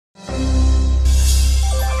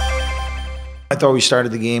I thought we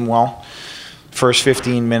started the game well. First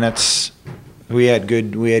 15 minutes, we had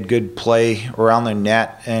good play around the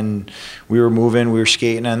net, and we were moving, we were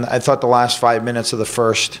skating. And I thought the last 5 minutes of the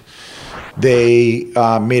first, they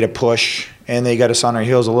made a push and they got us on our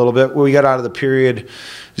heels a little bit. We got out of the period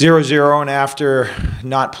 0-0, and after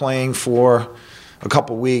not playing for a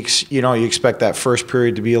couple weeks, you know, you expect that first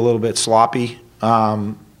period to be a little bit sloppy.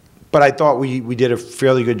 But I thought we did a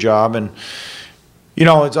fairly good job, and you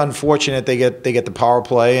know, it's unfortunate they get the power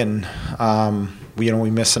play, and we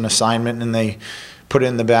miss an assignment and they put it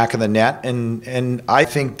in the back of the net. And I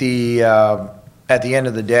think at the end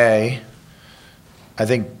of the day, I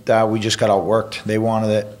think that we just got outworked. They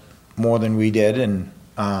wanted it more than we did, and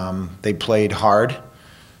they played hard.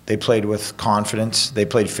 They played with confidence. They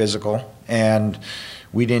played physical, and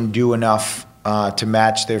we didn't do enough to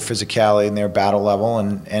match their physicality and their battle level.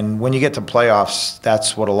 And when you get to playoffs,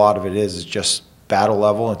 that's what a lot of it is just battle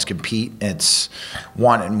level. It's compete. It's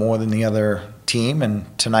want it more than the other team. And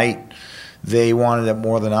tonight, they wanted it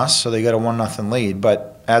more than us, so they got a 1-0 lead.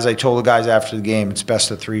 But as I told the guys after the game, it's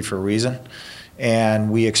best of 3 for a reason.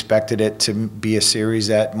 And we expected it to be a series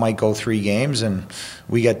that might go 3 games, and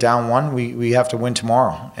we get down 1. We have to win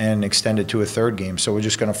tomorrow and extend it to a 3rd game. So we're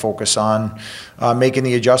just going to focus on making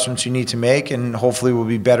the adjustments you need to make, and hopefully we'll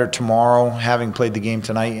be better tomorrow, having played the game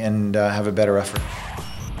tonight, and have a better effort.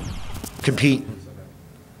 Compete.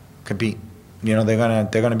 You know,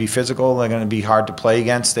 they're gonna be physical. They're gonna be hard to play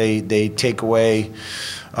against. They take away.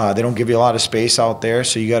 They don't give you a lot of space out there.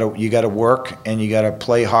 So you gotta work, and you gotta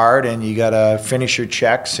play hard, and you gotta finish your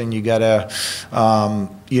checks, and you gotta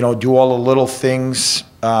do all the little things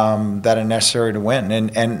that are necessary to win.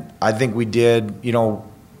 And I think we did. You know,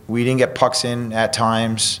 we didn't get pucks in at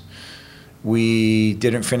times. We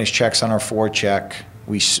didn't finish checks on our forecheck.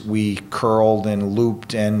 We curled and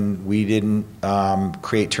looped, and we didn't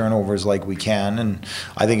create turnovers like we can. And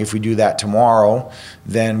I think if we do that tomorrow,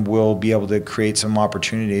 then we'll be able to create some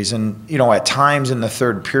opportunities. And, you know, at times in the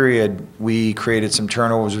 3rd period, we created some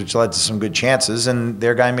turnovers, which led to some good chances, and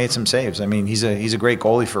their guy made some saves. I mean, he's a great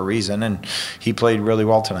goalie for a reason, and he played really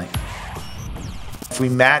well tonight. If we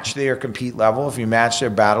match their compete level, if we match their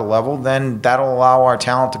battle level, then that'll allow our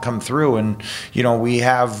talent to come through. And you know, we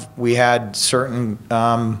had certain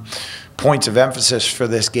points of emphasis for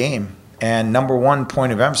this game, and number 1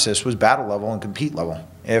 point of emphasis was battle level and compete level.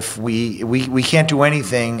 If we can't do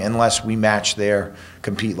anything unless we match their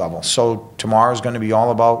compete level. So tomorrow's going to be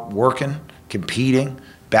all about working, competing,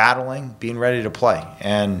 battling, being ready to play.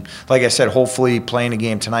 And like I said, hopefully playing a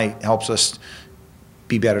game tonight helps us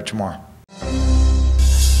be better tomorrow.